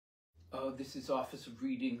This is Office of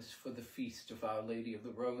Readings for the Feast of Our Lady of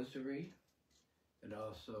the Rosary. And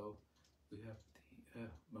also we have the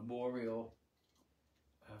memorial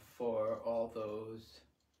for all those,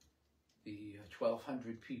 the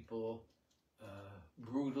 1,200 people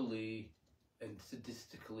brutally and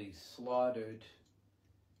sadistically slaughtered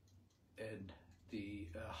in the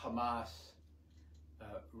Hamas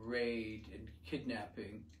raid and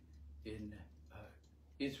kidnapping in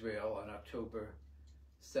Israel on October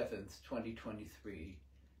 7th, 2023,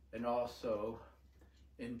 and also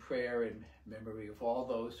in prayer in memory of all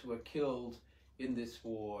those who were killed in this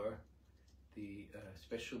war,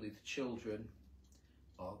 especially the children,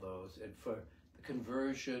 all those, and for the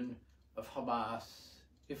conversion of Hamas,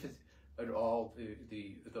 and all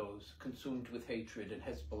those consumed with hatred, and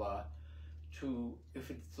Hezbollah, to,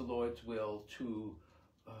 if it's the Lord's will, to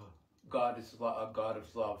God is a God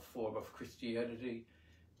of love form of Christianity,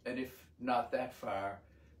 and if not that far,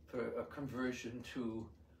 for a conversion to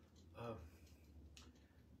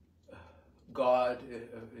God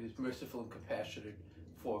is merciful and compassionate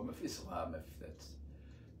form of Islam,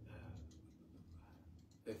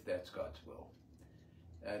 if that's God's will,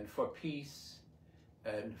 and for peace,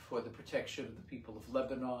 and for the protection of the people of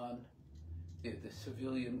Lebanon, the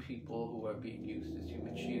civilian people who are being used as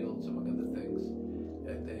human shields, among other things,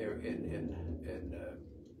 and they're in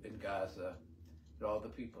Gaza, and all the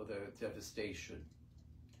people, the devastation,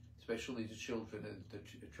 especially the children, and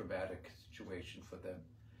the traumatic situation for them.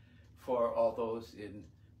 For all those in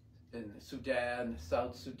Sudan,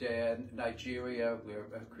 South Sudan, Nigeria, where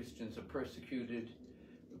Christians are persecuted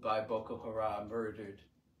by Boko Haram, murdered,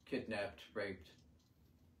 kidnapped, raped,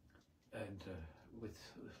 and with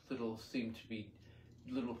seemed to be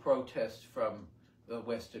little protest from the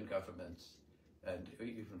Western governments, and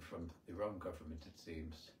even from their own government, it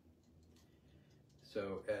seems.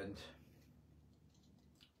 So, and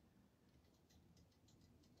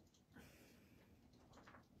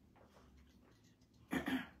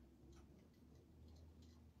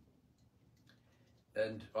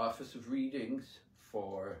Office of Readings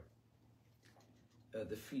for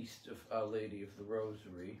the Feast of Our Lady of the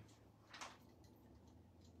Rosary,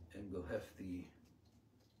 and we'll have the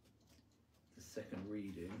second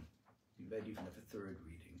reading. We might even have a third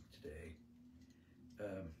reading today.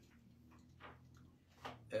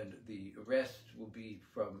 And the rest will be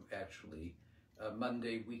from actually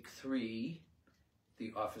Monday, week 3,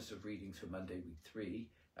 the Office of Readings for Monday, week 3.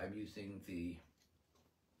 I'm using the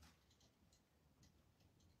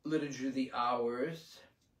Liturgy of the Hours,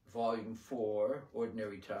 Volume 4,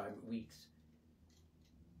 Ordinary Time, weeks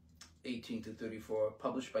 18 to 34,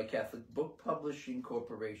 published by Catholic Book Publishing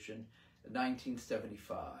Corporation,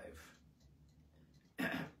 1975,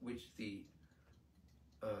 which the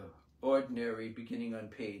ordinary beginning on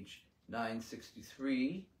page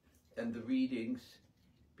 963, and the readings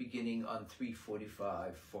beginning on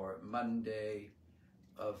 345 for Monday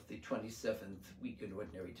of the 27th week in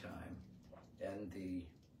Ordinary Time, and the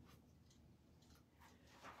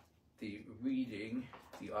reading,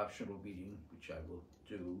 the optional reading, which I will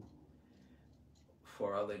do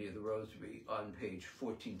for Our Lady of the Rosary on page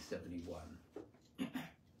 1471.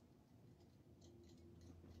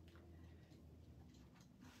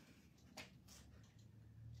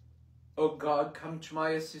 O God, come to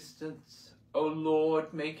my assistance. O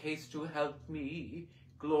Lord, make haste to help me.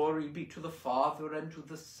 Glory be to the Father, and to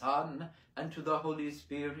the Son, and to the Holy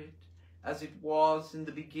Spirit, as it was in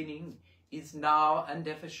the beginning, is now, and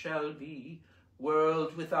ever shall be,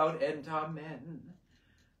 world without end. Amen.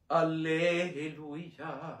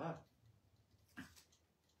 Alleluia.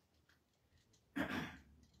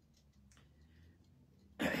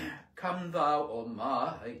 Come thou,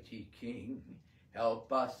 Almighty King,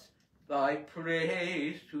 help us thy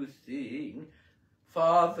praise to sing.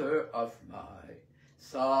 Father of my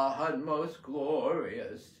Son, most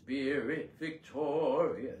glorious, Spirit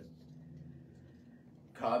victorious,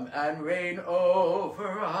 come and reign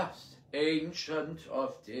over us, Ancient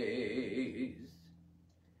of Days.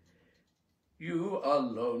 You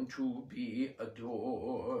alone to be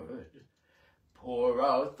adored, pour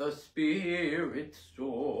out the Spirit's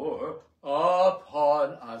store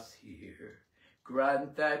upon us here.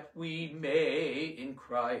 Grant that we may in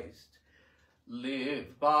Christ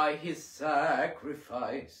live by his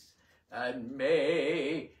sacrifice, and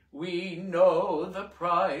may we know the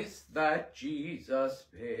price that Jesus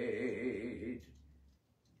paid.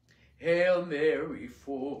 Hail Mary,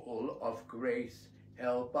 full of grace,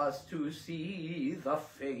 help us to see the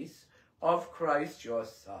face of Christ your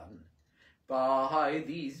Son. By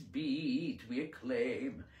these beads we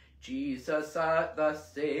acclaim Jesus at the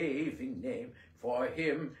saving name. For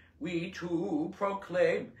him we too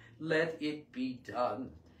proclaim, let it be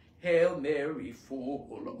done. Hail Mary,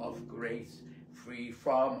 full of grace, free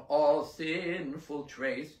from all sinful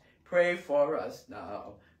trace, pray for us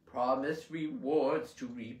now, promise rewards to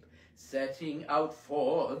reap, setting out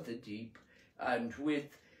for the deep, and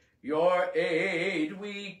with your aid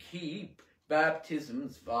we keep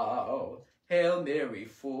baptism's vow. Hail Mary,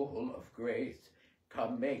 full of grace,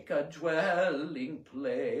 come make a dwelling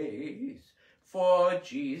place for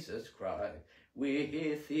Jesus Christ.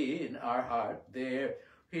 Within our heart there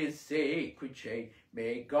his sacred chain,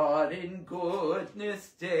 may God in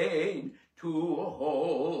goodness deign to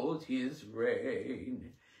hold his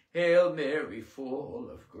reign. Hail Mary, full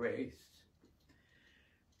of grace.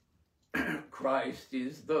 Christ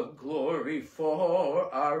is the glory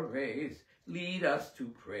for our race. Lead us to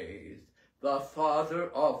praise the Father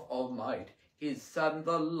of all might, his Son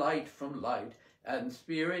the light from light, and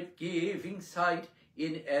Spirit giving sight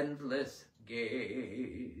in endless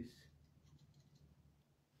gaze.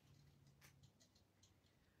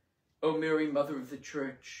 O Mary, Mother of the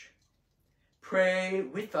Church, pray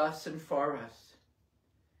with us and for us.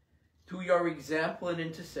 Through your example and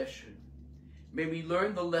intercession, may we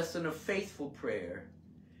learn the lesson of faithful prayer,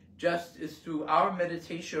 just as through our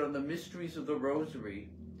meditation on the mysteries of the Rosary,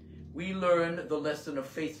 we learn the lesson of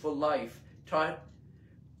faithful life taught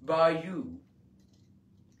by you,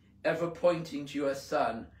 ever pointing to your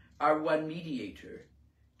Son, our one mediator,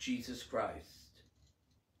 Jesus Christ.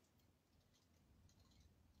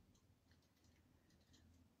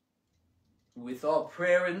 With all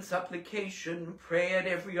prayer and supplication, pray at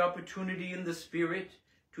every opportunity in the Spirit.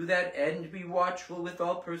 To that end be watchful with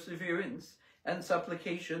all perseverance and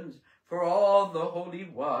supplications for all the holy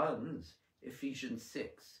ones. Ephesians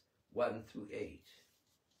 6, 1 through 8.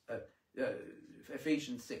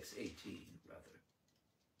 Ephesians 6, 18, rather.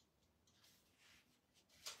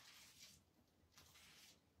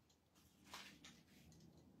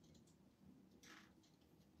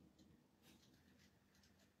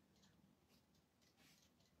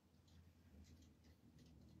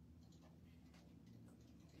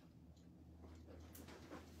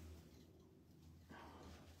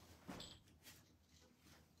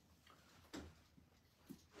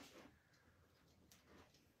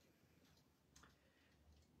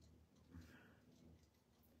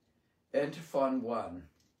 Antiphon 1.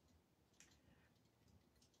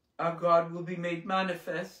 Our God will be made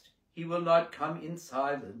manifest. He will not come in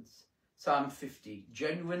silence. Psalm 50.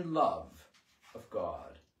 Genuine love of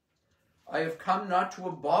God. I have come not to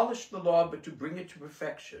abolish the law, but to bring it to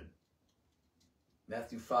perfection.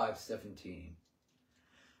 Matthew 5:17.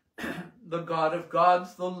 The God of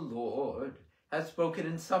gods, the Lord, has spoken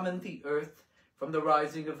and summoned the earth. From the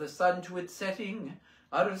rising of the sun to its setting,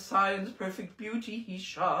 out of Zion's perfect beauty he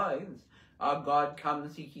shines. Our God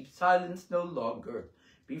comes, he keeps silence no longer.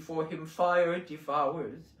 Before him fire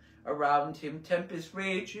devours. Around him tempest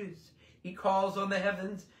rages. He calls on the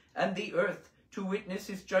heavens and the earth to witness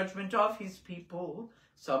his judgment of his people.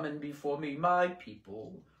 Summon before me my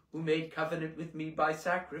people, who made covenant with me by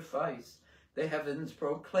sacrifice. The heavens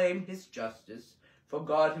proclaim his justice, for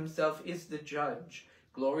God himself is the judge.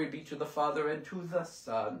 Glory be to the Father, and to the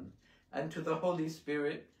Son, and to the Holy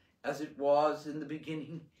Spirit, as it was in the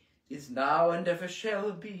beginning, is now, and ever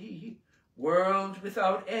shall be, world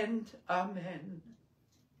without end. Amen.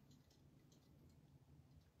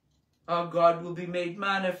 Our God will be made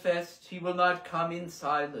manifest. He will not come in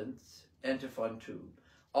silence. Antiphon 2.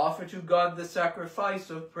 Offer to God the sacrifice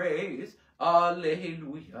of praise.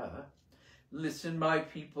 Alleluia. Listen, my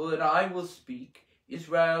people, and I will speak.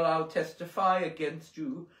 Israel, I'll testify against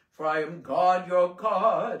you, for I am God, your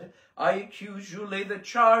God. I accuse you, lay the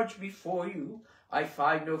charge before you. I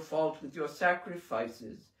find no fault with your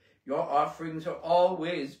sacrifices. Your offerings are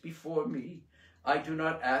always before me. I do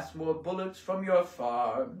not ask more bullocks from your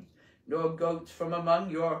farms, nor goats from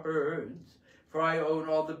among your herds, for I own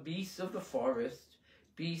all the beasts of the forest,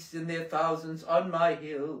 beasts in their thousands on my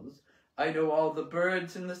hills. I know all the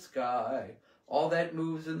birds in the sky. All that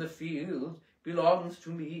moves in the field belongs to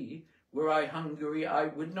me. Were I hungry, I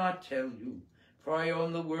would not tell you, for I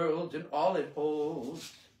own the world and all it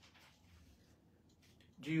holds.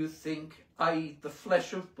 Do you think I eat the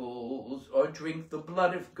flesh of bulls or drink the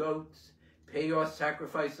blood of goats? Pay your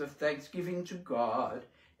sacrifice of thanksgiving to God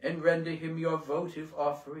and render him your votive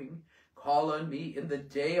offering. Call on me in the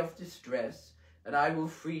day of distress, and I will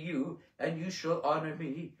free you, and you shall honor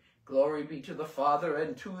me. Glory be to the Father,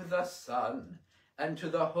 and to the Son, and to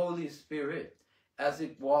the Holy Spirit, as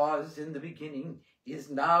it was in the beginning,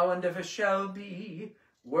 is now, and ever shall be,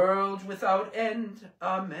 world without end.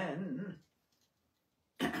 Amen.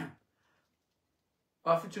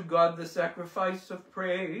 Offer to God the sacrifice of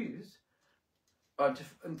praise.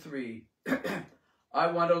 And 3. I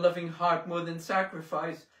want a loving heart more than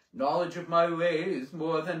sacrifice, knowledge of my ways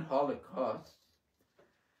more than holocausts.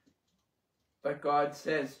 But God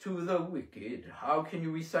says to the wicked, how can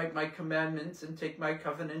you recite my commandments and take my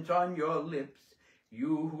covenant on your lips?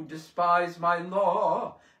 You who despise my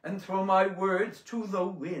law and throw my words to the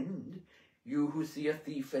wind. You who see a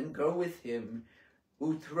thief and go with him,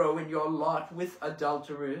 who throw in your lot with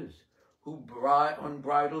adulterers, who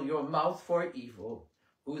unbridle your mouth for evil,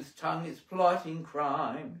 whose tongue is plotting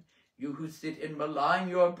crime. You who sit and malign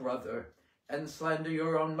your brother and slander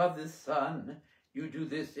your own mother's son. You do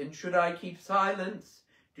this, and should I keep silence?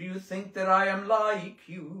 Do you think that I am like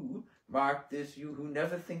you? Mark this, you who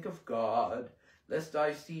never think of God, lest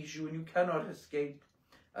I seize you and you cannot escape.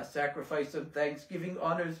 A sacrifice of thanksgiving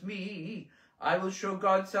honors me. I will show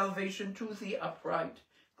God's salvation to the upright.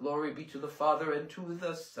 Glory be to the Father, and to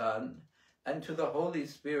the Son, and to the Holy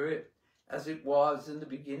Spirit, as it was in the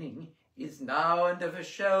beginning, is now, and ever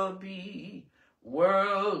shall be,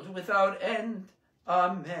 world without end.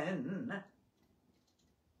 Amen.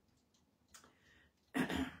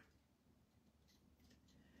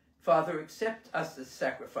 Father, accept us as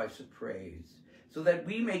sacrifice of praise, so that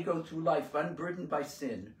we may go through life unburdened by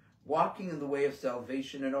sin, walking in the way of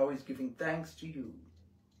salvation and always giving thanks to you.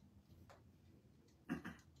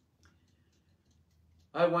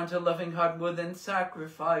 I want a loving heart more than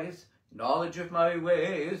sacrifice, knowledge of my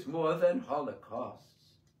ways more than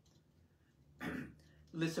holocausts.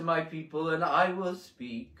 Listen, my people, and I will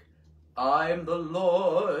speak. I am the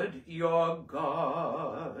Lord your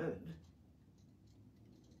God.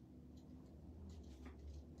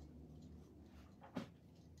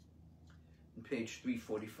 Page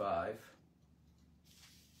 345.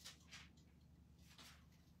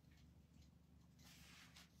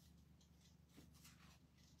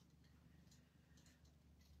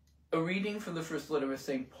 A reading from the first letter of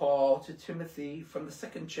St. Paul to Timothy, from the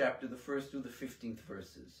 2nd chapter, the 1st through the 15th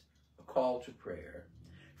verses. A call to prayer.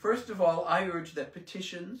 First of all, I urge that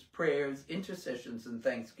petitions, prayers, intercessions, and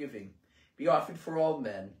thanksgiving be offered for all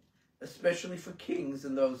men, especially for kings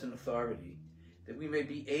and those in authority, that we may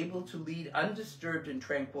be able to lead undisturbed and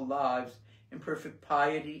tranquil lives in perfect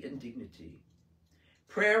piety and dignity.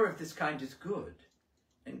 Prayer of this kind is good,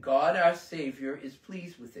 and God our Savior is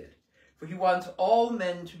pleased with it, for he wants all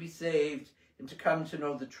men to be saved and to come to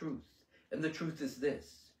know the truth. And the truth is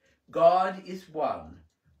this: God is one.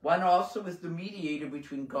 One also is the mediator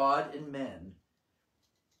between God and men,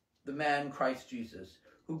 the man Christ Jesus,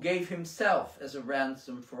 who gave himself as a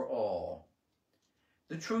ransom for all.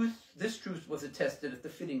 This truth was attested at the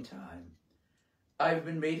fitting time. I have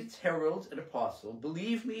been made its herald and apostle.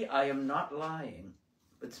 Believe me, I am not lying,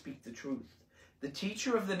 but speak the truth, the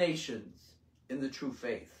teacher of the nations in the true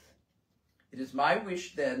faith. It is my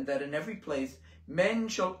wish, then, that in every place men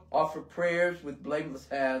shall offer prayers with blameless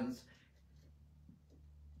hands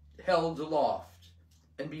held aloft,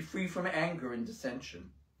 and be free from anger and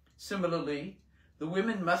dissension. Similarly, the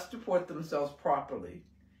women must deport themselves properly.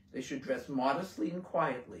 They should dress modestly and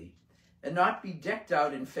quietly, and not be decked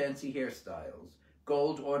out in fancy hairstyles,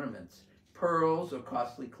 gold ornaments, pearls, or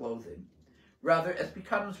costly clothing. Rather, as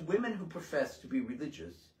becomes women who profess to be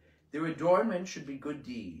religious, their adornment should be good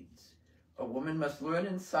deeds. A woman must learn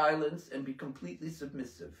in silence and be completely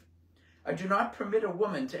submissive. I do not permit a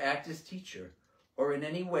woman to act as teacher, or in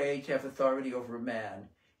any way to have authority over a man.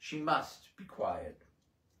 She must be quiet.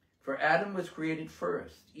 For Adam was created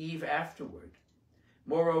first, Eve afterward.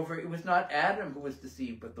 Moreover, it was not Adam who was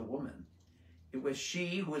deceived, but the woman. It was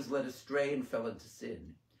she who was led astray and fell into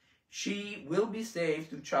sin. She will be saved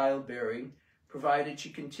through childbearing, provided she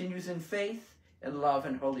continues in faith and love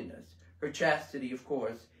and holiness, her chastity, of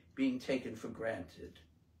course, being taken for granted.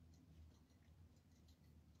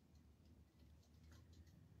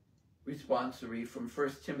 Responsory from 1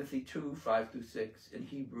 Timothy 2, 5-6 and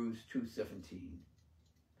Hebrews 2:17.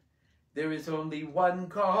 There is only one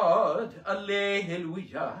God,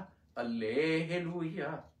 Alleluia,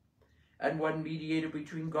 Alleluia, and one mediator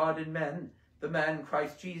between God and men, the man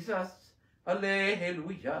Christ Jesus,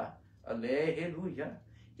 Alleluia, Alleluia.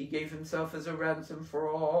 He gave himself as a ransom for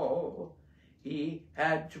all. He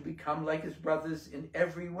had to become like his brothers in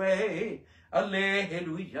every way,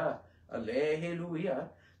 Alleluia, Alleluia,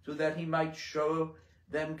 so that he might show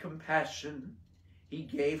them compassion. He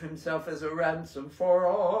gave himself as a ransom for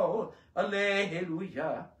all.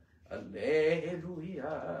 Alleluia,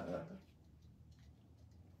 Alleluia.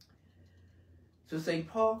 So St.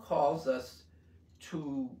 Paul calls us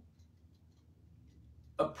to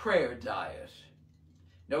a prayer diet.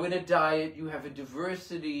 Now, in a diet, you have a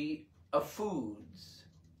diversity of foods.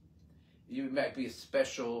 You might be a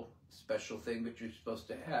special thing, but you're supposed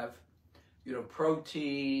to have, you know,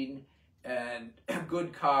 protein and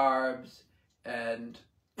good carbs and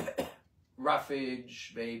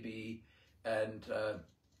roughage maybe, and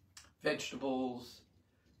vegetables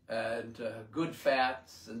and good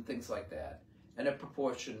fats and things like that, and a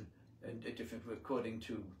proportion and different according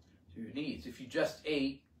to your needs. If you just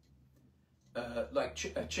ate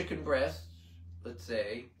like a chicken breast, let's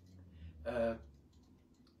say,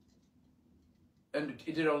 and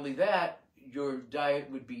you did only that, your diet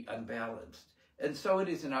would be unbalanced. And so it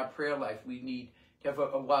is in our prayer life. We need to have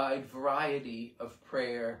a wide variety of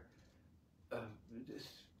prayer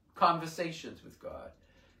conversations with God.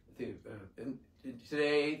 And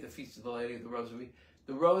today, the Feast of the Lady of the Rosary.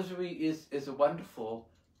 The Rosary is a wonderful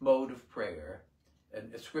mode of prayer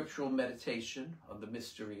and a scriptural meditation on the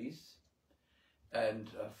mysteries and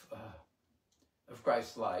of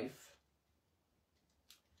Christ's life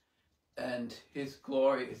and his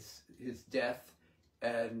glory, his death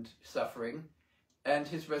and suffering, and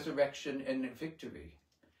his resurrection and victory,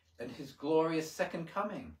 and his glorious second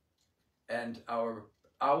coming, and our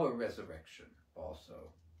resurrection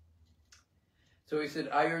also. So he said,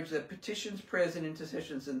 I urge that petitions, prayers, and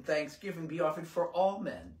intercessions and thanksgiving be offered for all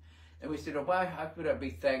men. And we said, oh, why? How could I be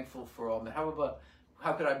thankful for all men? How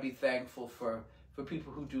could I be thankful for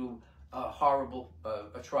people who do horrible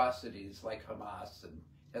atrocities like Hamas and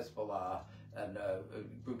Hezbollah and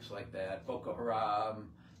groups like that, Boko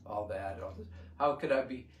Haram, all that. How could I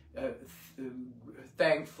be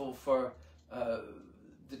thankful for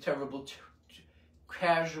the terrible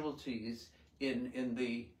casualties in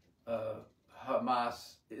the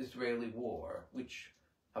Hamas-Israeli war, which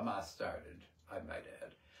Hamas started, I might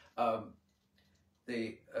add.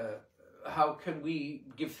 How can we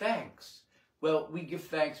give thanks? Well, we give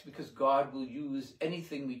thanks because God will use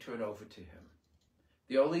anything we turn over to him.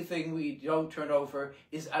 The only thing we don't turn over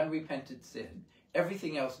is unrepented sin.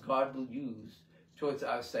 Everything else God will use towards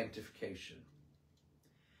our sanctification.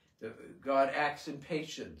 God acts in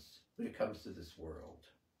patience when it comes to this world.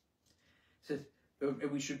 It says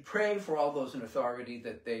we should pray for all those in authority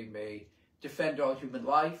that they may defend all human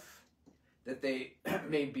life, that they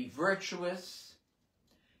may be virtuous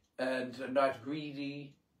and not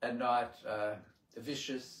greedy and not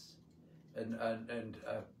vicious, and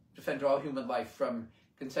defend all human life from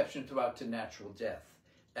conception throughout to natural death,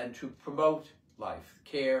 and to promote life,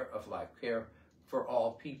 care for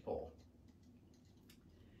all people,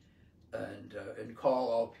 and call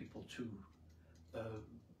all people to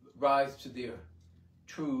rise to their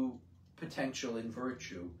true potential in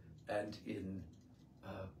virtue and in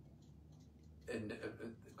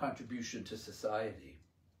contribution to society.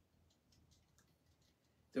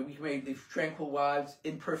 That we may live tranquil lives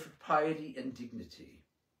in perfect piety and dignity.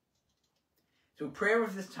 So prayer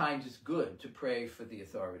of this kind is good, to pray for the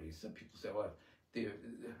authorities. Some people say, well,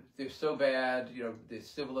 they're so bad, you know, the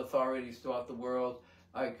civil authorities throughout the world.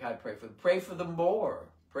 I can't pray for them. Pray for them more.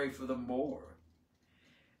 Pray for them more.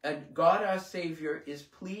 And God our Savior is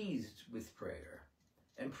pleased with prayer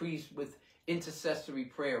and pleased with intercessory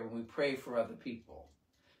prayer when we pray for other people.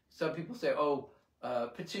 Some people say, oh,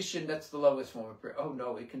 petition, that's the lowest form of prayer. Oh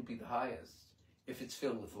no, it can be the highest if it's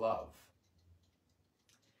filled with love.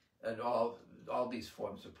 And all these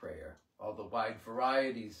forms of prayer, all the wide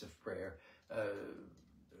varieties of prayer,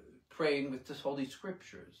 praying with the Holy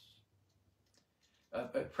Scriptures,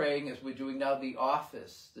 praying as we're doing now, the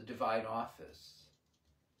office, the divine office,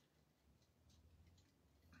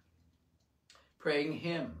 praying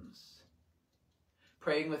hymns,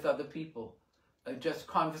 praying with other people, just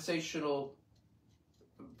conversational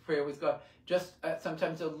prayer with God, just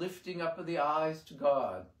sometimes a lifting up of the eyes to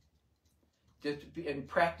God, and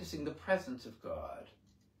practicing the presence of God,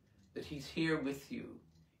 that he's here with you,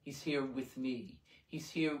 he's here with me, he's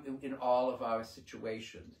here in all of our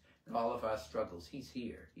situations, in all of our struggles. He's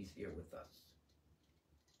here with us.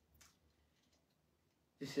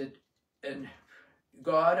 He said, and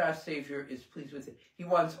God our Savior is pleased with it. He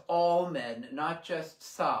wants all men, not just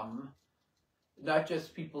some, not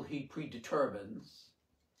just people he predetermines.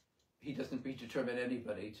 He doesn't predetermine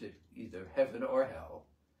anybody to either heaven or hell,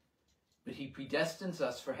 but he predestines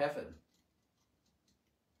us for heaven,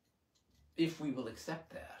 if we will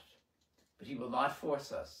accept that. But he will not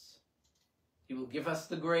force us. He will give us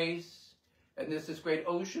the grace, and there's this great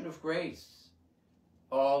ocean of grace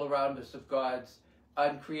all around us, of God's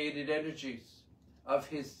uncreated energies, of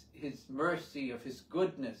his mercy, of his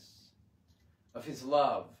goodness, of his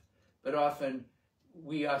love. But often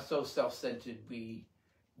we are so self-centered, we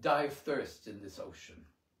die of thirst in this ocean.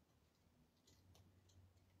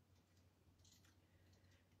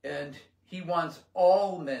 And he wants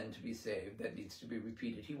all men to be saved. That needs to be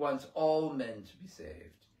repeated. He wants all men to be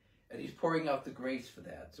saved. And he's pouring out the grace for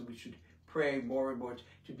that. So we should pray more and more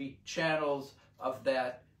to be channels of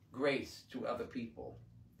that grace to other people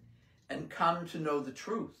and come to know the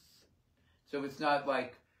truth. So it's not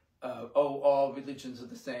like, all religions are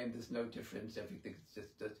the same, there's no difference, everything is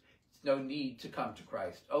just, there's no need to come to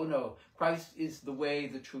Christ. Oh no, Christ is the way,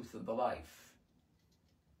 the truth, and the life.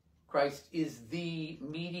 Christ is the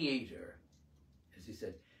mediator, as he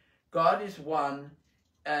said. God is one,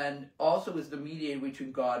 and also is the mediator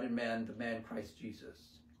between God and man, the man Christ Jesus,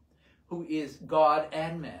 who is God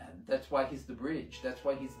and man. That's why he's the bridge. That's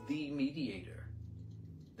why he's the mediator.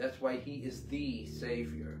 That's why he is the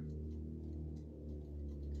Savior.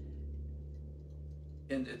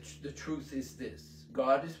 And the truth is this: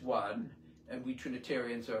 God is one, and we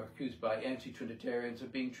Trinitarians are accused by anti-Trinitarians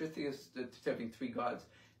of being tritheists, having three gods.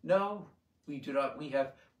 No, we do not. We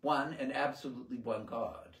have one and absolutely one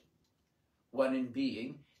God, one in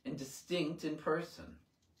being and distinct in person.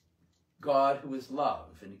 God who is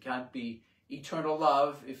love, and he can't be eternal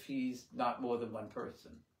love if he's not more than one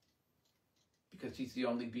person, because he's the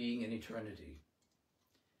only being in eternity.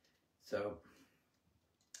 So,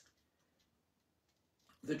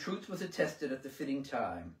 the truth was attested at the fitting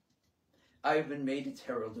time. I have been made its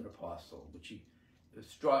herald and apostle, which he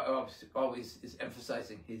always is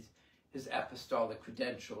emphasizing his apostolic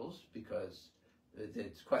credentials, because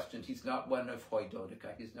it's questioned. He's not one of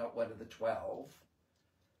Hoidonica, he's not one of the 12,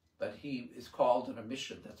 but he is called on a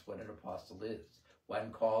mission. That's what an apostle is,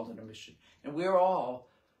 one called on a mission. And we're all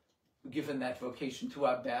given that vocation through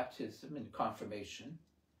our baptism and confirmation,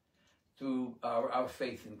 through our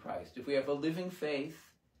faith in Christ. If we have a living faith,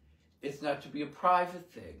 it's not to be a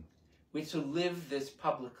private thing. We're to live this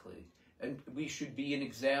publicly, and we should be an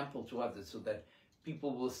example to others so that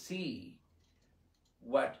people will see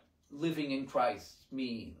what living in Christ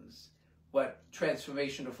means, what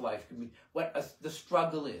transformation of life can mean, what the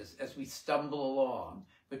struggle is as we stumble along.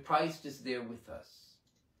 But Christ is there with us.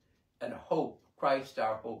 And hope, Christ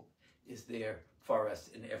our hope, is there for us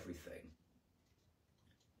in everything.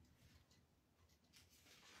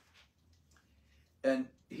 And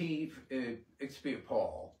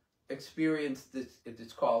Paul experienced this,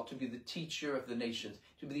 it's called to be the teacher of the nations,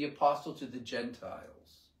 to be the apostle to the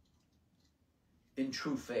Gentiles in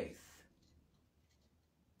true faith.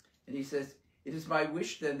 And he says, it is my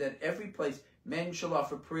wish then that every place men shall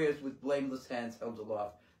offer prayers with blameless hands held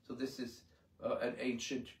aloft. So this is an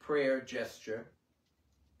ancient prayer gesture,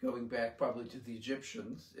 going back probably to the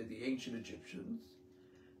Egyptians, the ancient Egyptians,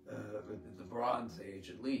 the Bronze Age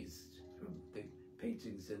at least, from the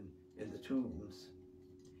paintings in the tombs,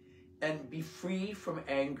 and be free from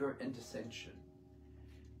anger and dissension.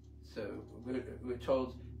 So we're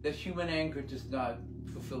told that human anger does not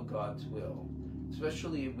fulfill God's will,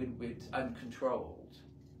 especially when it's uncontrolled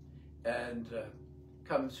and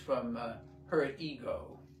comes from hurt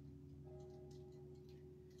ego.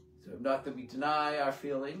 So not that we deny our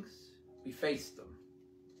feelings, we face them.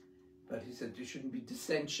 But he said there shouldn't be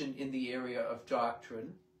dissension in the area of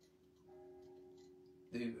doctrine.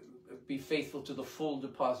 Be faithful to the full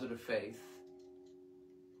deposit of faith,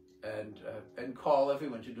 and call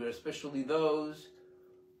everyone to do it, especially those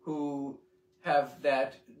who have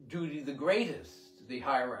that duty the greatest, the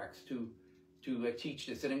hierarchs, to teach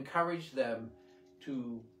this, and encourage them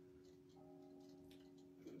to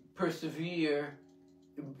persevere,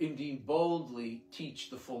 indeed boldly teach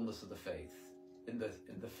the fullness of the faith in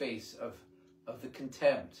the face of the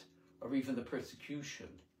contempt or even the persecution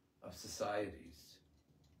of societies.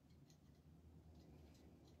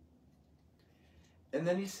 And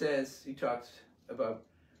then he talks about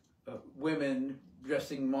women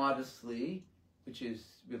dressing modestly, which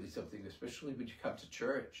is really something, especially when you come to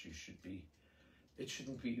church, it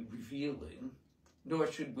shouldn't be revealing, nor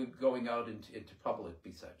should we going out into public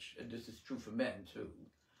be such. And this is true for men too.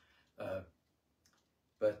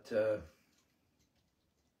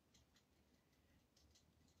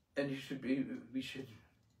 And we should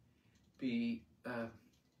be,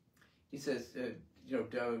 he says,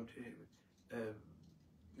 don't,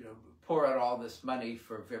 pour out all this money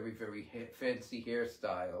for very, very fancy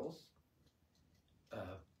hairstyles.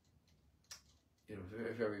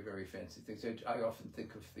 Very, very, very fancy things. I often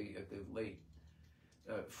think of the late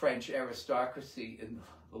French aristocracy in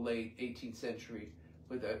the late 18th century,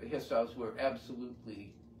 where the hairstyles were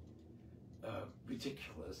absolutely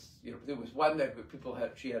ridiculous. There was one that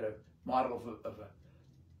she had a model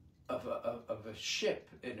of a ship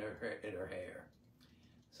in her hair.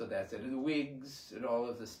 So that's it, and the wigs and all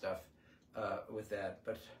of this stuff with that.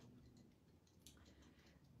 But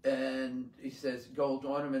And he says, gold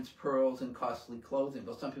ornaments, pearls, and costly clothing.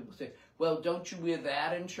 Well, some people say, well, don't you wear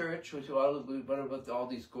that in church? What about all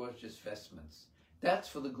these gorgeous vestments? That's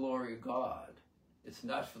for the glory of God. It's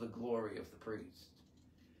not for the glory of the priest.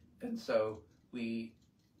 And so we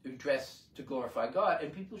dress to glorify God,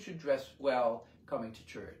 and people should dress well coming to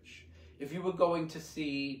church. If you were going to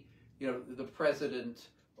see, the president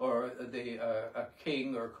or a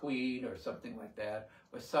king or queen or something like that,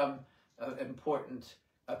 or some important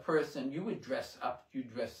person, you would dress up.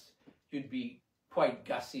 You'd be quite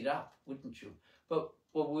gussied up, wouldn't you? But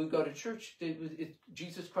when we go to church,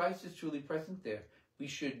 Jesus Christ is truly present there. We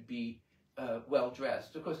should be well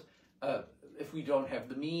dressed. Of course, if we don't have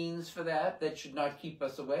the means for that, that should not keep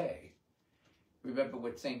us away. Remember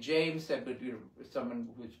what St. James said, but someone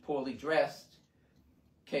who was poorly dressed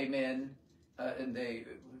came in, and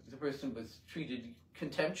the person was treated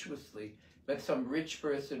contemptuously, but some rich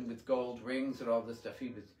person with gold rings and all this stuff, he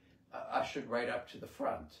was ushered right up to the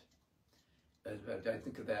front. I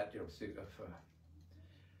think of that,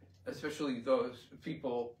 especially those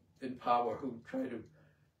people in power who try to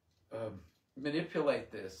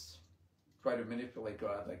manipulate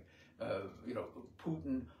God. Like,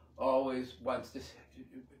 Putin always wants to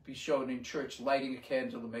be shown in church lighting a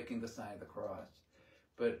candle and making the sign of the cross.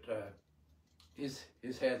 But his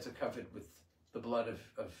hands are covered with the blood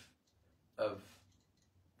of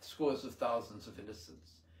scores of thousands of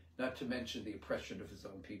innocents, not to mention the oppression of his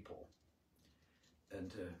own people.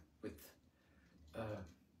 And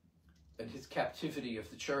and his captivity of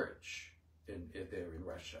the church there in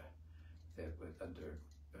Russia, under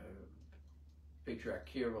Patriarch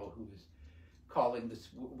Kirill, who is calling this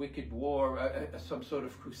wicked war some sort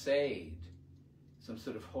of crusade, some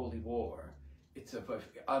sort of holy war. It's an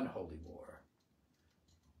unholy war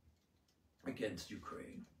against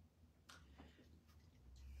Ukraine.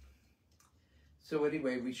 So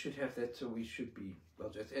anyway, we should have that, so we should be well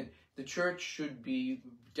dressed. And the church should be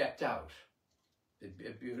decked out.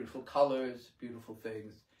 Beautiful colors, beautiful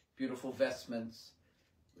things, beautiful vestments.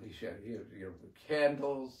 We should have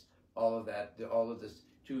candles, all of that, all of this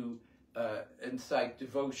to incite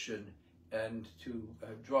devotion and to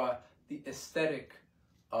draw the aesthetic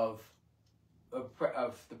of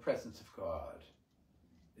the presence of God.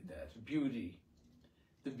 In that beauty,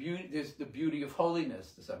 there's the beauty of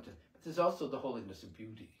holiness sometimes, but there's also the holiness of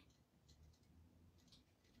beauty.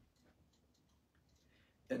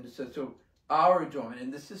 And so our adornment,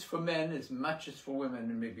 and this is for men as much as for women,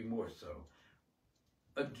 and maybe more so.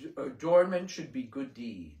 Adornment should be good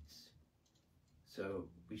deeds. So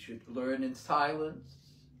we should learn in silence,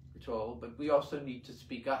 we're told, but we also need to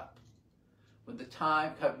speak up. When the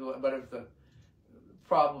time, one of the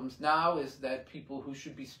problems now is that people who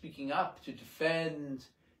should be speaking up to defend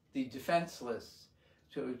the defenseless,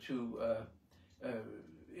 to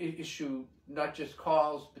issue not just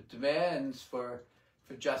calls but demands for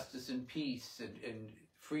justice and peace and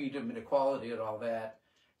freedom and equality and all that,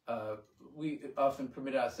 we often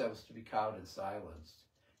permit ourselves to be cowed and silenced.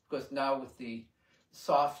 Because now with the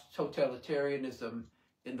soft totalitarianism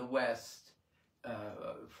in the West,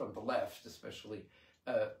 from the left especially,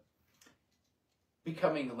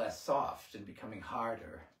 becoming less soft and becoming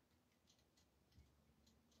harder,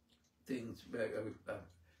 things,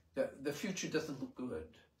 the future doesn't look good.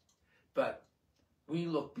 But we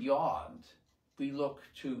look beyond. We look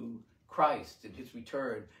to Christ and his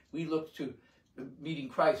return. We look to meeting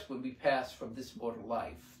Christ when we pass from this mortal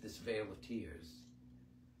life, this vale of tears.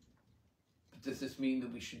 But does this mean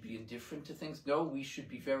that we should be indifferent to things? No, we should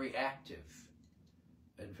be very active,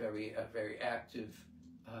 and very active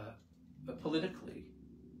politically.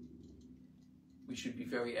 We should be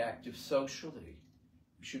very active socially.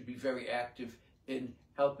 We should be very active in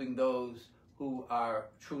helping those who are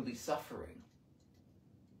truly suffering.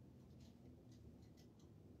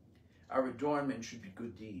 Our adornment should be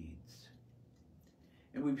good deeds.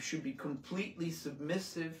 And we should be completely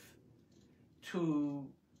submissive to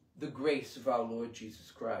the grace of our Lord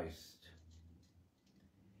Jesus Christ.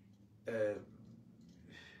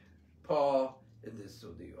 Paul, and this, so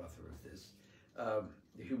the author of this,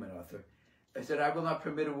 the human author, I said, I will not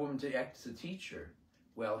permit a woman to act as a teacher.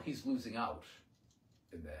 Well, he's losing out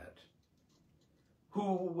in that.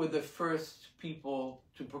 Who were the first people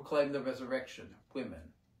to proclaim the resurrection? Women.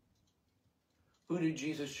 Who did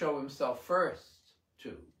Jesus show himself first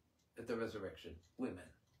to at the resurrection? Women.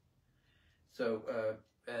 So,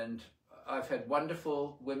 and I've had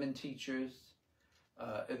wonderful women teachers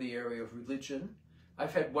in the area of religion.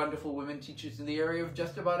 I've had wonderful women teachers in the area of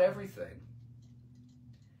just about everything.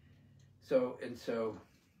 So,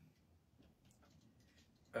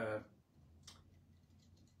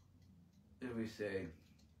 let me say,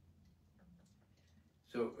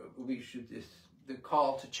 So we should, the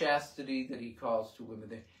call to chastity that he calls to women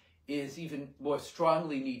there is even more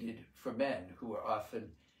strongly needed for men, who are often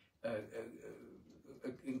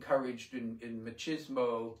encouraged in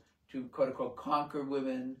machismo to quote unquote conquer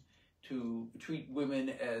women, to treat women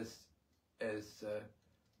as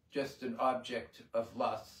just an object of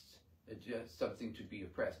lust, just something to be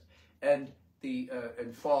oppressed. And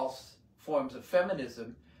and false forms of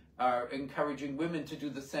feminism are encouraging women to do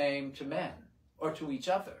the same to men or to each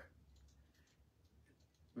other.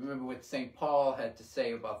 Remember what St. Paul had to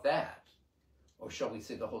say about that, or shall we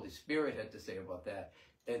say the Holy Spirit had to say about that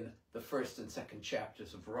in the 1st and 2nd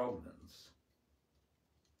chapters of Romans.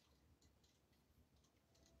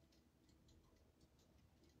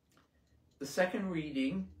 The second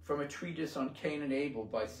reading from a treatise on Cain and Abel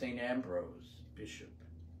by St. Ambrose, Bishop.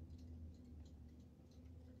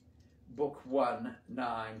 Book 1,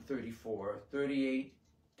 9, 34,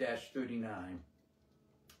 38-39.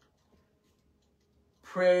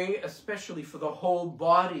 Pray especially for the whole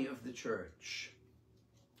body of the church.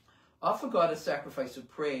 Offer God a sacrifice of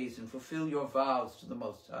praise and fulfill your vows to the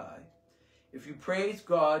Most High. If you praise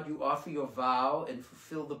God, you offer your vow and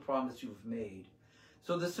fulfill the promise you have made.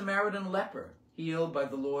 So the Samaritan leper, healed by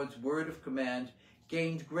the Lord's word of command,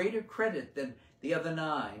 gained greater credit than the other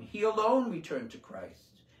 9. He alone returned to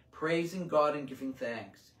Christ, praising God and giving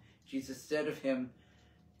thanks. Jesus said of him,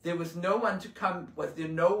 was there no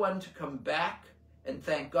one to come back and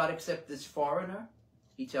thank God except this foreigner?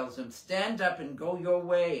 He tells him, stand up and go your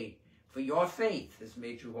way, for your faith has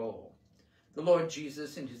made you whole. The Lord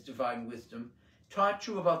Jesus, in his divine wisdom, taught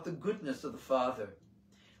you about the goodness of the Father,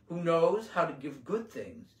 who knows how to give good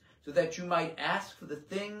things, so that you might ask for the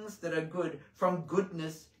things that are good from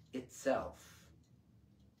goodness itself.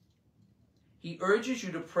 He urges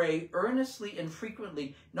you to pray earnestly and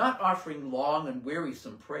frequently, not offering long and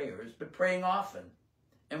wearisome prayers, but praying often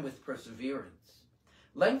and with perseverance.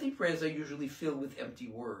 Lengthy prayers are usually filled with empty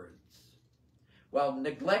words, while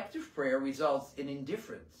neglect of prayer results in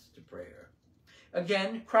indifference to prayer.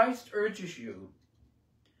 Again, Christ urges you,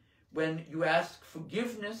 when you ask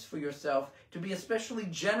forgiveness for yourself, to be especially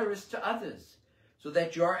generous to others, so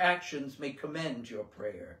that your actions may commend your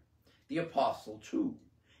prayer. The apostle, too,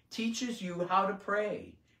 teaches you how to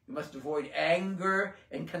pray. You must avoid anger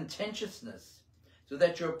and contentiousness, so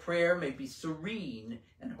that your prayer may be serene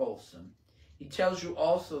and wholesome. He tells you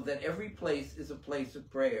also that every place is a place of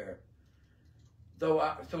prayer. So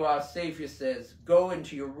our Savior says, go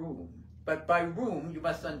into your room. But by room, you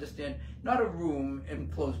must understand not a room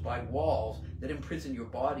enclosed by walls that imprison your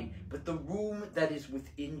body, but the room that is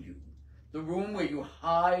within you. The room where you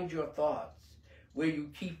hide your thoughts, where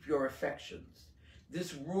you keep your affections.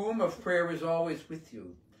 This room of prayer is always with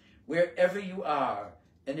you, wherever you are,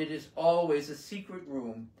 and it is always a secret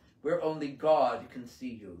room where only God can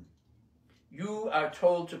see you. You are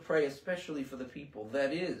told to pray especially for the people,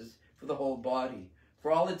 that is, for the whole body,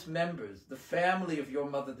 for all its members, the family of your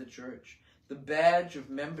mother, the church. The badge of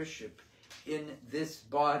membership in this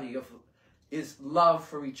body is love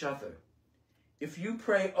for each other. If you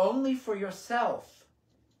pray only for yourself,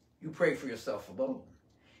 you pray for yourself alone.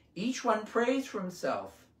 Each one prays for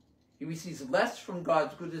himself. He receives less from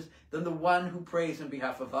God's goodness than the one who prays on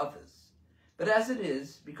behalf of others. But as it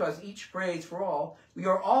is, because each prays for all, we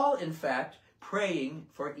are all, in fact, praying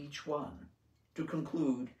for each one. To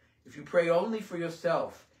conclude, if you pray only for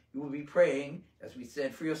yourself, you will be praying, as we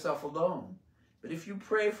said, for yourself alone. But if you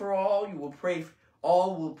pray for all,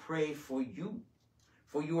 all will pray for you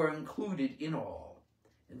are included in all.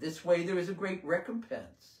 In this way, there is a great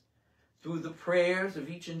recompense. Through the prayers of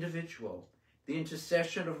each individual, the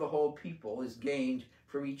intercession of the whole people is gained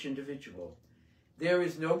for each individual. There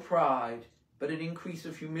is no pride, but an increase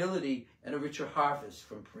of humility and a richer harvest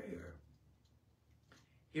from prayer.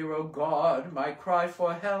 Hear, O God, my cry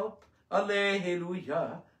for help.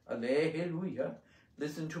 Alleluia, alleluia.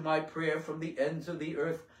 Listen to my prayer from the ends of the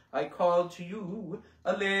earth. I call to you.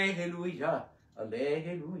 Alleluia,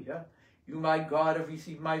 alleluia. You, my God, have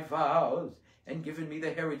received my vows and given me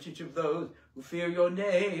the heritage of those who fear your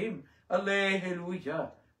name.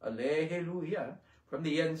 Alleluia, alleluia. From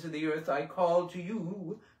the ends of the earth I call to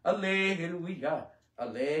you. Alleluia,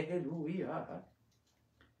 alleluia.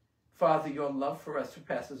 Father, your love for us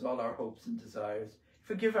surpasses all our hopes and desires.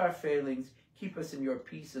 Forgive our failings, keep us in your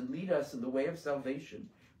peace, and lead us in the way of salvation.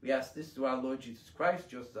 We ask this through our Lord Jesus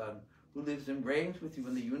Christ, your Son, who lives and reigns with you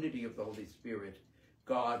in the unity of the Holy Spirit,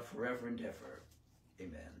 God, forever and ever.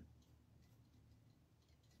 Amen.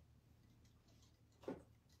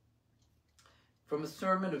 From a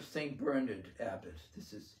sermon of St. Bernard Abbot.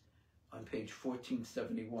 This is on page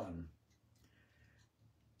 1471.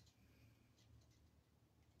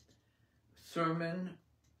 Sermon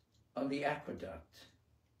on the Aqueduct.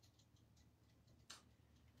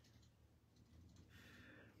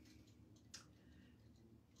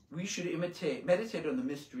 We should meditate on the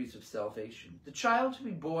mysteries of salvation. The child to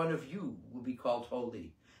be born of you will be called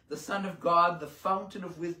holy, the Son of God, the fountain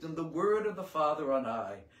of wisdom, the Word of the Father on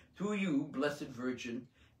high. Through you, Blessed Virgin,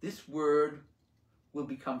 this Word will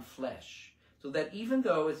become flesh, so that even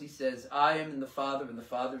though, as he says, I am in the Father and the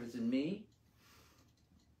Father is in me,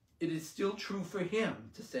 it is still true for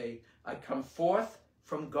him to say, I come forth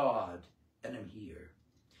from God and am here.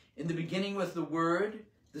 In the beginning was the Word,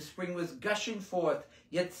 the spring was gushing forth,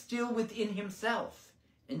 yet still within himself.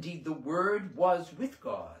 Indeed, the Word was with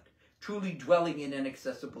God, truly dwelling in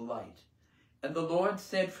inaccessible light. And the Lord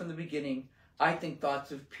said from the beginning, I think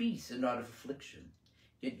thoughts of peace and not of affliction.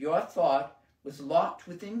 Yet your thought was locked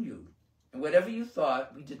within you, and whatever you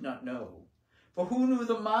thought we did not know. For who knew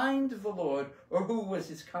the mind of the Lord, or who was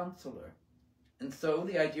his counselor? And so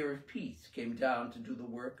the idea of peace came down to do the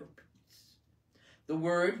work of peace. The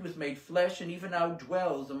Word was made flesh and even now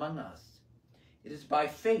dwells among us. It is by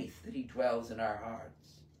faith that he dwells in our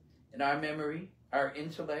hearts, in our memory, our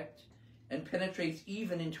intellect, and penetrates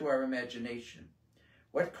even into our imagination.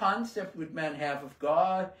 What concept would man have of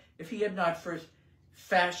God if he had not first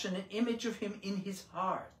fashioned an image of him in his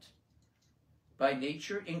heart? By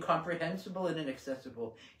nature, incomprehensible and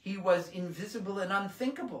inaccessible, he was invisible and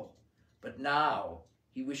unthinkable. But now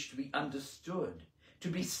he wished to be understood, to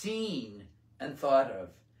be seen and thought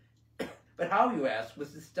of. But how, you ask,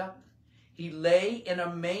 was this done? He lay in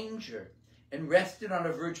a manger and rested on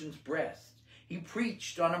a virgin's breast. He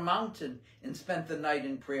preached on a mountain and spent the night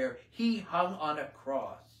in prayer. He hung on a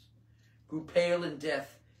cross, grew pale in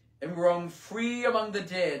death, and roamed free among the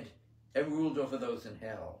dead and ruled over those in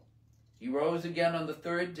hell. He rose again on the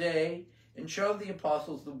third day and showed the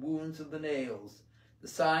apostles the wounds of the nails, the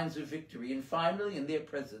signs of victory, and finally, in their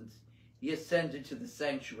presence, he ascended to the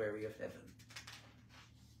sanctuary of heaven.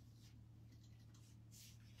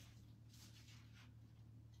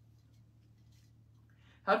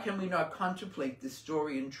 How can we not contemplate this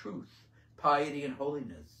story in truth, piety, and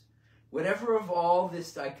holiness? Whatever of all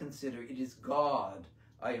this I consider, it is God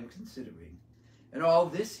I am considering. And all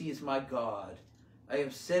this he is my God. I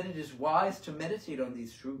have said it is wise to meditate on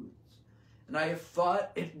these truths, and I have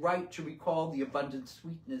thought it right to recall the abundant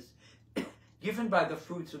sweetness given by the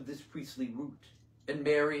fruits of this priestly root. And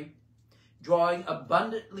Mary, drawing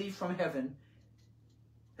abundantly from heaven,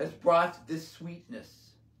 has brought this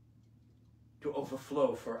sweetness to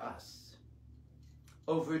overflow for us.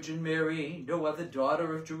 O Virgin Mary, no other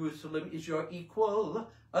daughter of Jerusalem is your equal.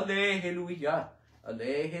 Alleluia,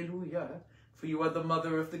 alleluia. For you are the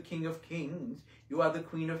mother of the King of Kings. You are the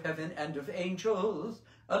Queen of heaven and of angels.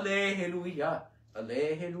 Alleluia,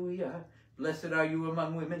 alleluia. Blessed are you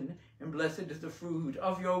among women, and blessed is the fruit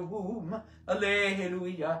of your womb.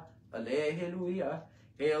 Alleluia, alleluia.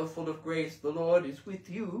 Hail, full of grace, the Lord is with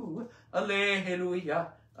you.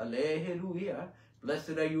 Alleluia, alleluia.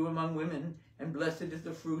 Blessed are you among women, and blessed is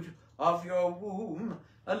the fruit of your womb.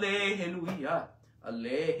 Alleluia,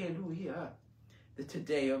 alleluia. The Te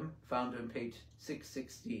Deum, found on page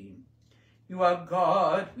 616. You are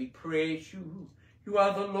God, we praise you. You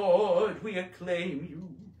are the Lord, we acclaim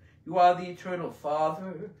you. You are the eternal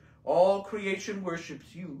Father. All creation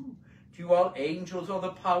worships you. To you all angels, all the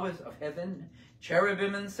powers of heaven,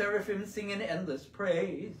 cherubim and seraphim sing in endless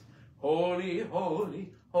praise. Holy,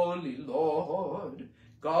 holy, holy Lord,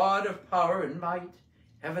 God of power and might,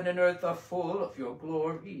 heaven and earth are full of your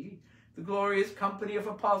glory. The glorious company of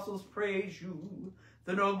apostles praise you.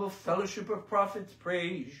 The noble fellowship of prophets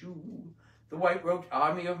praise you. The white-robed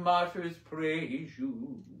army of martyrs praise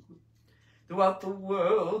you. Throughout the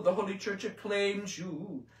world, the Holy Church acclaims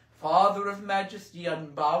you, Father of majesty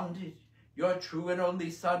unbounded, your true and only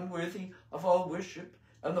Son, worthy of all worship,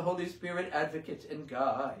 and the Holy Spirit, advocate and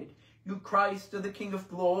guide. You, Christ, are the King of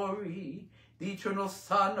glory, the eternal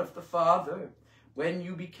Son of the Father. When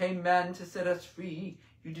you became man to set us free,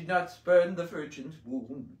 you did not spurn the Virgin's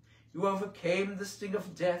womb. You overcame the sting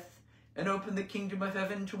of death and opened the kingdom of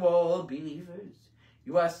heaven to all believers.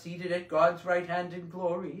 You are seated at God's right hand in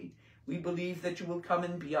glory. We believe that you will come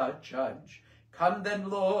and be our judge. Come then,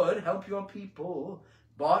 Lord, help your people,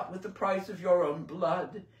 bought with the price of your own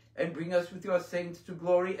blood, and bring us with your saints to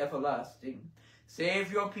glory everlasting.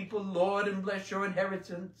 Save your people, Lord, and bless your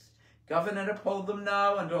inheritance. Govern and uphold them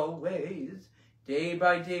now and always. Day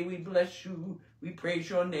by day we bless you. We praise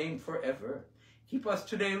your name forever. Keep us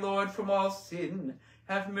today, Lord, from all sin.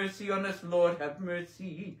 Have mercy on us, Lord, have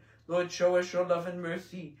mercy. Lord, show us your love and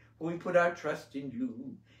mercy, for we put our trust in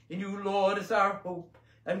you. In you, Lord, is our hope.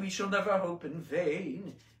 and we shall never hope in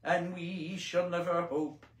vain, and we shall never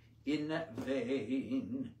hope in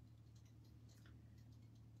vain.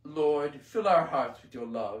 Lord, fill our hearts with your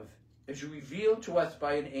love, as you reveal to us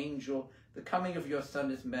by an angel the coming of your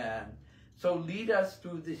Son as man. So lead us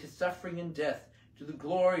through his suffering and death to the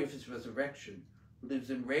glory of his resurrection, who lives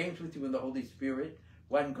and reigns with you in the Holy Spirit,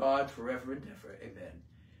 one God, forever and ever. Amen.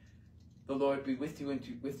 The Lord be with you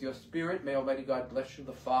and with your spirit. May Almighty God bless you,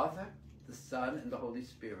 the Father, the Son, and the Holy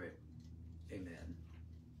Spirit. Amen.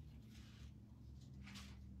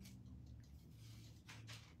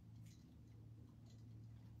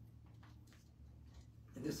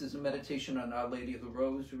 This is a meditation on Our Lady of the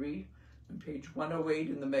Rosary on page 108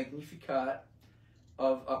 in the Magnificat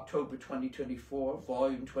of October 2024,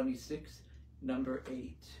 volume 26, number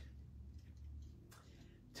 8.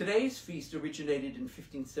 Today's feast originated in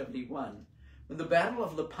 1571, when the Battle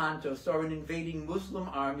of Lepanto saw an invading Muslim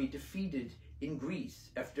army defeated in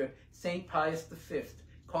Greece after St. Pius V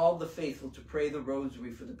called the faithful to pray the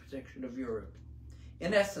Rosary for the protection of Europe.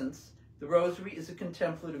 In essence, the Rosary is a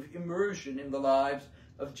contemplative immersion in the lives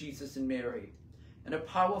of Jesus and Mary, and a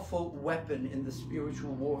powerful weapon in the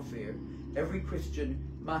spiritual warfare every Christian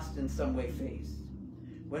must in some way face.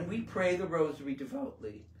 When we pray the Rosary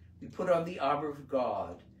devoutly, we put on the armor of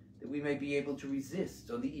God, that we may be able to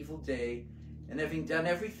resist on the evil day, and having done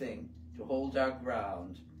everything, to hold our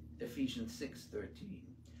ground. Ephesians 6:13.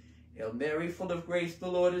 Hail Mary, full of grace, the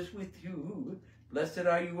Lord is with you. Blessed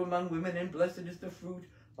are you among women, and blessed is the fruit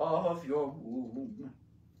of your womb.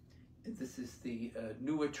 And this is the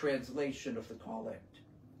newer translation of the collect.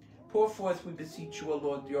 Pour forth, we beseech you, O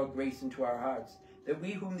Lord, your grace into our hearts, that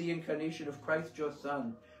we whom the incarnation of Christ your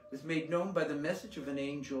Son was made known by the message of an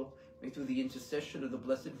angel, may through the intercession of the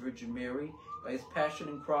Blessed Virgin Mary, by his passion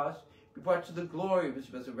and cross, be brought to the glory of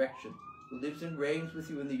his resurrection, who lives and reigns with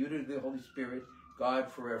you in the unity of the Holy Spirit,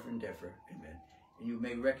 God forever and ever. Amen. And you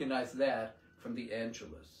may recognize that from the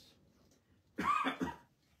Angelus.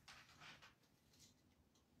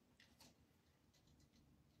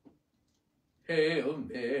 Hail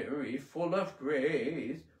Mary, full of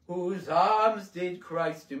grace, whose arms did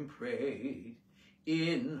Christ embrace.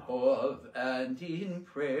 In love and in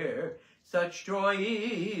prayer, such joy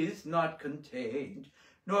is not contained,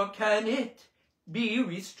 nor can it be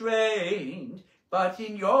restrained, but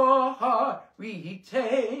in your heart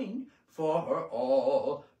retained for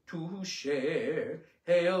all to share.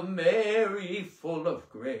 Hail Mary, full of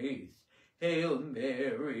grace. Hail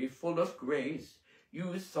Mary, full of grace.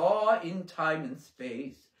 You saw in time and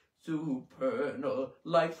space, supernal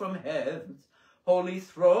light from heaven's holy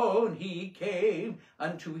throne. He came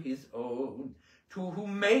unto his own, to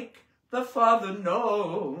make the Father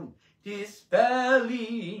known,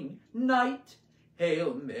 dispelling night.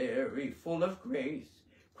 Hail Mary, full of grace.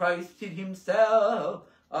 Christ did himself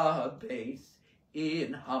abase,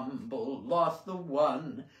 in humble loss the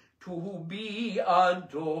one, to be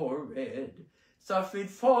adored, suffered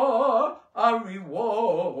for our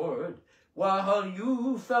reward, while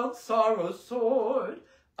you felt sorrow soared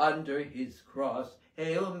under his cross.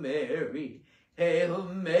 Hail Mary,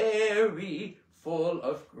 full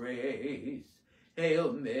of grace.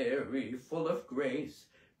 Hail Mary, full of grace,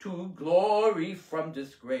 to glory from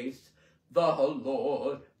disgrace. The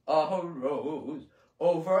Lord arose,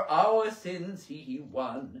 over our sins he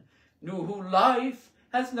won. New life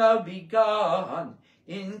has now begun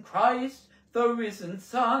in Christ the risen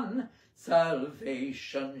Son.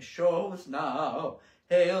 Salvation shows now.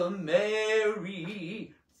 Hail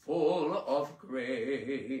Mary, full of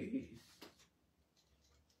grace.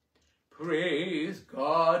 Praise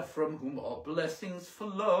God, from whom all blessings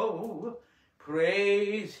flow.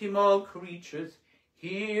 Praise him, all creatures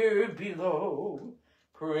here below.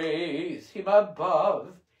 Praise him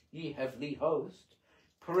above, ye heavenly host.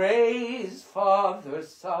 Praise Father,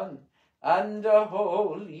 Son, and the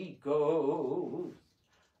Holy Ghost.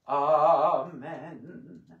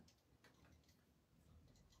 Amen.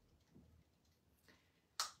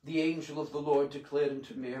 The angel of the Lord declared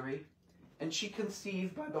unto Mary, and she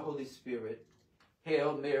conceived by the Holy Spirit.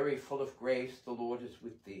 Hail Mary, full of grace, the Lord is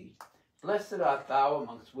with thee. Blessed art thou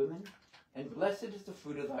amongst women, and blessed is the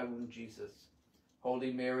fruit of thy womb, Jesus.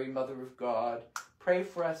 Holy Mary, Mother of God, pray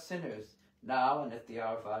for us sinners, now and at the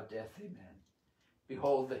hour of our death. Amen.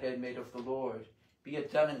 Behold the handmaid of the Lord. Be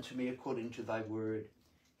it done unto me according to thy word.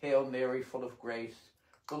 Hail Mary, full of grace,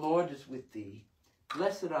 the Lord is with thee.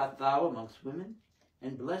 Blessed art thou amongst women,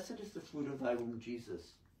 and blessed is the fruit of thy womb,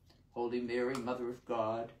 Jesus. Holy Mary, Mother of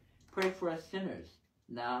God, pray for us sinners,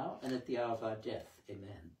 now and at the hour of our death.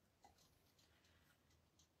 Amen.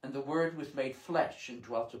 And the Word was made flesh and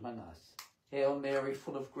dwelt among us. Hail Mary,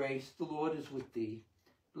 full of grace, the Lord is with thee.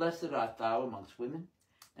 Blessed art thou amongst women,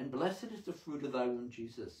 and blessed is the fruit of thy womb,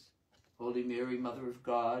 Jesus. Holy Mary, Mother of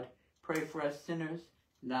God, pray for us sinners,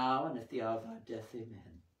 now and at the hour of our death.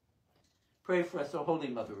 Amen. Pray for us, O Holy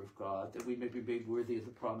Mother of God, that we may be made worthy of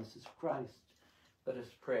the promises of Christ. Let us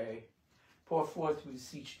pray. Pour forth, we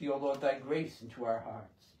beseech thee, O Lord, thy grace into our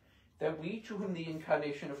hearts, that we, to whom the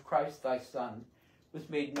incarnation of Christ thy Son was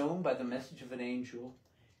made known by the message of an angel,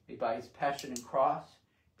 may by his passion and cross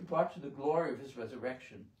be brought to the glory of his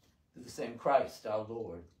resurrection, through the same Christ our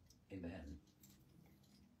Lord. Amen.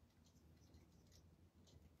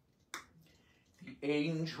 The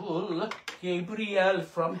angel Gabriel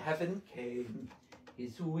from heaven came,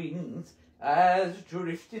 his wings as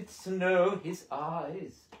drifted snow, his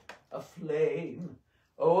eyes aflame.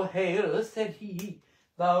 O hail, said he,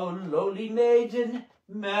 thou lowly maiden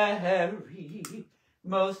Mary,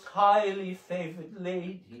 most highly favored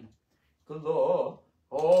lady, Gloria.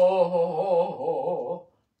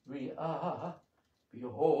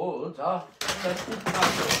 Behold, our blessed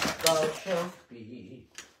mother thou shalt be,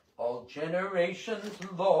 all generations,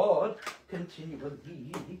 Lord,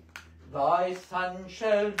 continually. Thy Son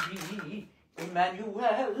shall be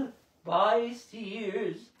Emmanuel, by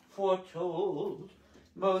seers foretold,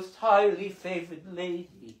 most highly favored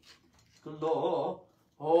lady, Gloria.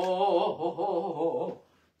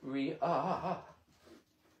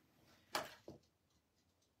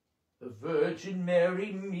 The Virgin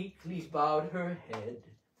Mary meekly bowed her head.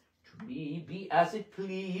 To me be as it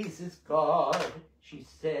pleases God, she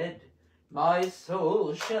said. My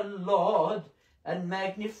soul shall laud and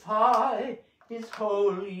magnify his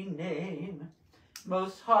holy name.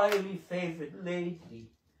 Most highly favored lady,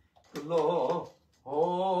 Gloria.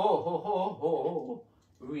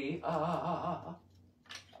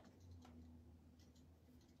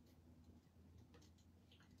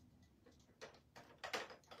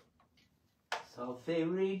 Salve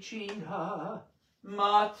Regina,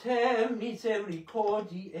 Mater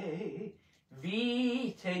misericordiae,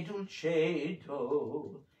 vitae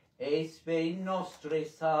dulcedo, e spe nostre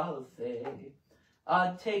salve.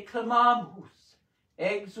 Ad te clamamus,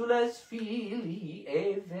 exules filii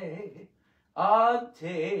Eve, ad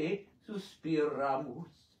te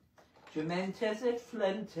suspiramus, gementes et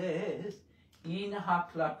flentes, in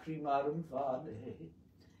hac lacrimarum vale.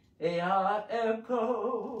 Ea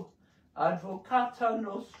ergo, advocata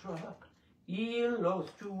nostra,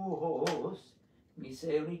 illos tuos,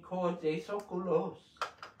 misericordes oculos,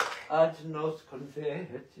 ad nos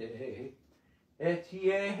converte, et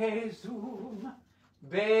Iesum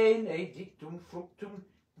benedictum fructum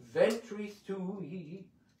ventris tui,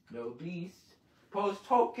 nobis post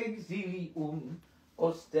hoc exilium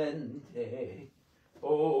ostende.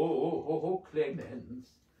 O clemens,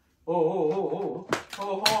 o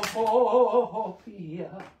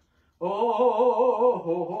pia, o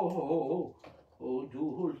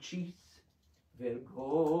dulcis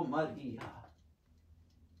Virgo Maria.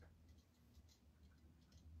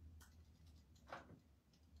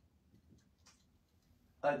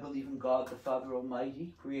 I believe in God, the Father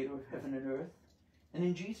Almighty, creator of heaven and earth, and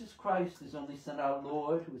in Jesus Christ, his only Son, our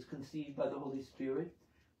Lord, who was conceived by the Holy Spirit,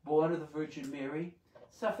 born of the Virgin Mary,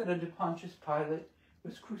 suffered under Pontius Pilate,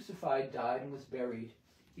 was crucified, died, and was buried.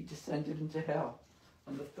 He descended into hell.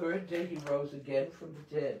 On the third day he rose again from the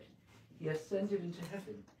dead. He ascended into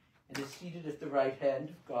heaven, and is seated at the right hand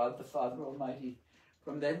of God, the Father Almighty.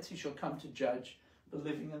 From thence he shall come to judge the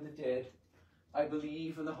living and the dead. I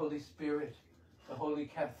believe in the Holy Spirit, the Holy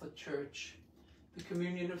Catholic Church, the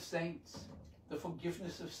communion of saints, the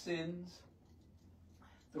forgiveness of sins,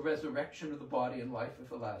 the resurrection of the body and life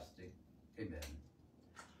everlasting. Amen.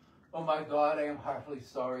 O my God, I am heartily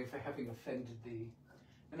sorry for having offended thee,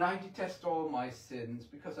 and I detest all my sins,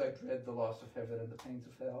 because I dread the loss of heaven and the pains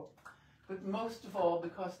of hell, but most of all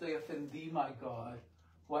because they offend thee, my God,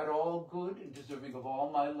 who art all good and deserving of all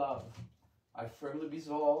my love. I firmly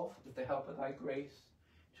resolve, with the help of thy grace,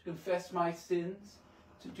 to confess my sins,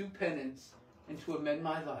 to do penance, and to amend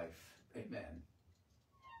my life. Amen.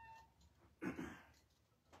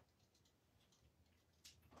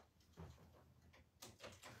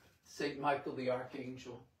 Saint Michael the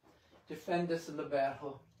Archangel, defend us in the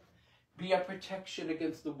battle. Be our protection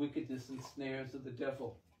against the wickedness and snares of the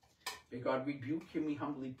devil. May God rebuke him, we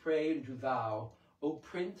humbly pray, and do thou, O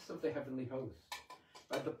Prince of the heavenly host,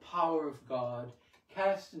 by the power of God,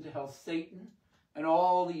 cast into hell Satan and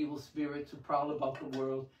all the evil spirits who prowl about the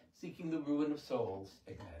world, seeking the ruin of souls.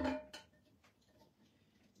 Amen.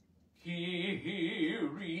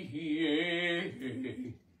 Kyrie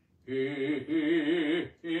eleison,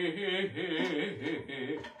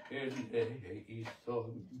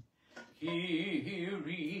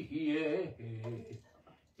 Kyrie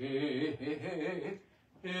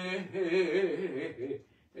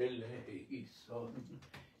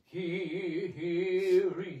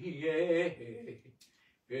Kyrie eleison,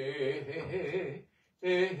 Christe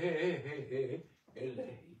eleison,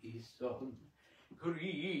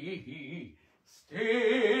 Christe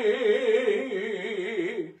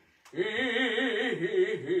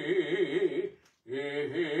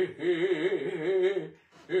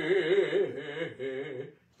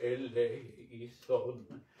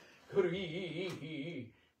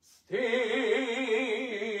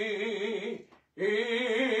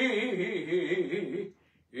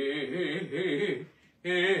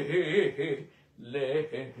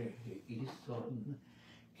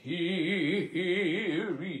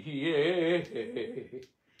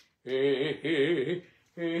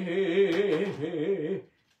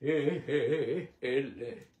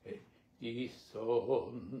eleison,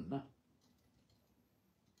 eleison.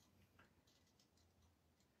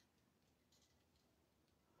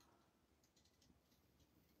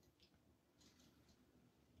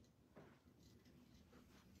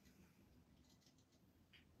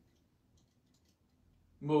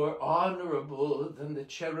 More honorable than the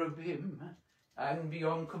cherubim, and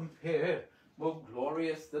beyond compare, more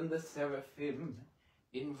glorious than the seraphim.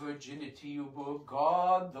 In virginity you bore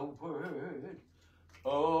God the Word.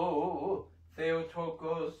 O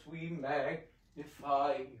Theotokos, we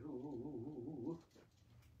magnify you.